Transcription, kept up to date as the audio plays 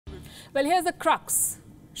Well, here's the crux.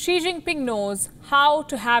 Xi Jinping knows how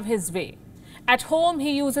to have his way. At home,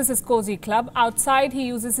 he uses his cozy club. Outside, he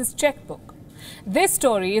uses his checkbook. This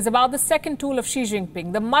story is about the second tool of Xi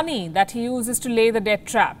Jinping, the money that he uses to lay the debt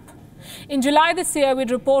trap. In July this year, we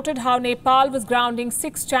reported how Nepal was grounding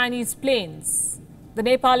 6 Chinese planes. The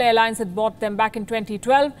Nepal Airlines had bought them back in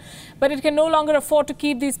 2012, but it can no longer afford to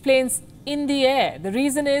keep these planes in the air. The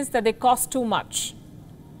reason is that they cost too much.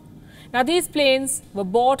 Now, these planes were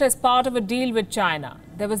bought as part of a deal with China.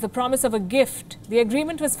 There was the promise of a gift. The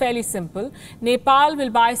agreement was fairly simple. Nepal will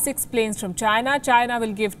buy 6 planes from China. China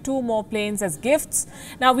will give 2 more planes as gifts.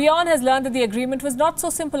 Now, WION has learned that the agreement was not so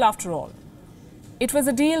simple after all. It was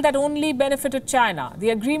a deal that only benefited China.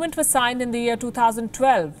 The agreement was signed in the year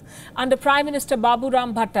 2012 under Prime Minister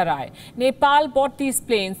Baburam Bhattarai. Nepal bought these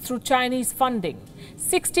planes through Chinese funding.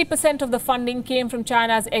 60% of the funding came from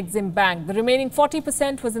China's Exim Bank. The remaining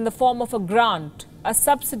 40% was in the form of a grant, a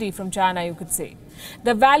subsidy from China, you could say.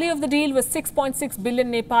 The value of the deal was 6.6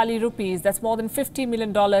 billion Nepali rupees. That's more than $50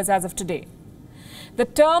 million as of today. The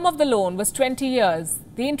term of the loan was 20 years.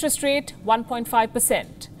 The interest rate,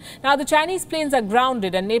 1.5%. Now, the Chinese planes are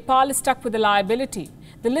grounded and Nepal is stuck with the liability.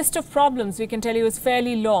 The list of problems, we can tell you, is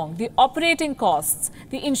fairly long. The operating costs,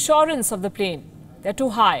 the insurance of the plane, they're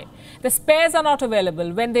too high. The spares are not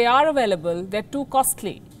available. When they are available, they're too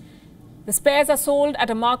costly. The spares are sold at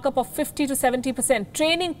a markup of 50 to 70%.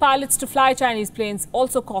 Training pilots to fly Chinese planes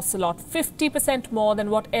also costs a lot, 50% more than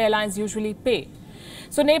what airlines usually pay.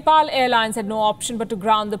 So Nepal Airlines had no option but to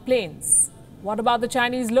ground the planes. What about the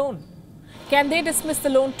Chinese loan? Can they dismiss the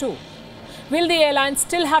loan too? Will the airline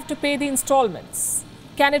still have to pay the installments?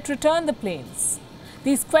 Can it return the planes?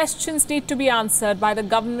 These questions need to be answered by the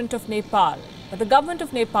government of Nepal. But the government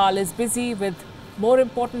of Nepal is busy with more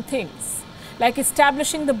important things, like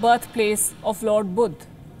establishing the birthplace of Lord Buddha.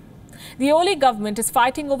 The Oli government is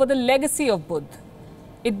fighting over the legacy of Buddha.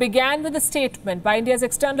 It began with a statement by India's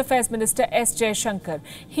External Affairs Minister S. Jaishankar.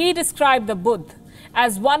 He described the Buddha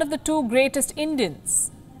as one of the 2 greatest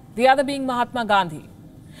Indians, the other being Mahatma Gandhi.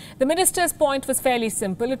 The minister's point was fairly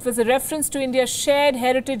simple. It was a reference to India's shared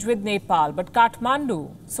heritage with Nepal, but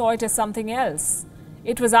Kathmandu saw it as something else.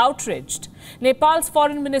 It was outraged. Nepal's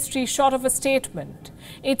foreign ministry shot off a statement.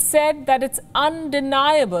 It said that it's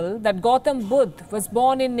undeniable that Gautam Buddha was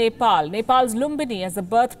born in Nepal, Nepal's Lumbini, as the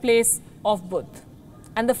birthplace of Buddha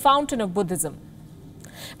and the fountain of Buddhism.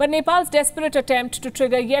 But Nepal's desperate attempt to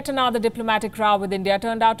trigger yet another diplomatic row with India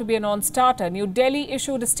turned out to be a non-starter. New Delhi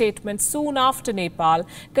issued a statement soon after Nepal,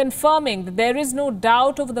 confirming that there is no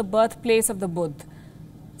doubt over the birthplace of the Buddha.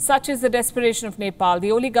 Such is the desperation of Nepal.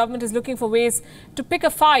 The Oli government is looking for ways to pick a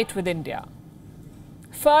fight with India.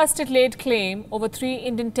 First, it laid claim over 3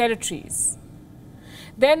 Indian territories.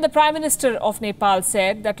 Then the Prime Minister of Nepal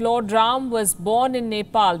said that Lord Ram was born in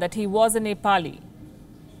Nepal, that he was a Nepali.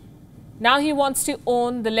 Now he wants to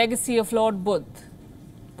own the legacy of Lord Buddha,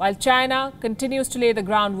 while China continues to lay the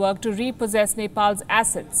groundwork to repossess Nepal's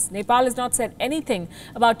assets. Nepal has not said anything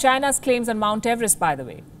about China's claims on Mount Everest, by the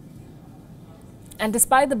way. And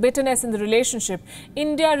despite the bitterness in the relationship,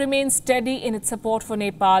 India remains steady in its support for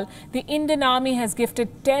Nepal. The Indian Army has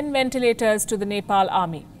gifted 10 ventilators to the Nepal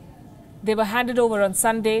Army. They were handed over on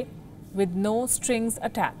Sunday with no strings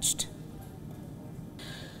attached.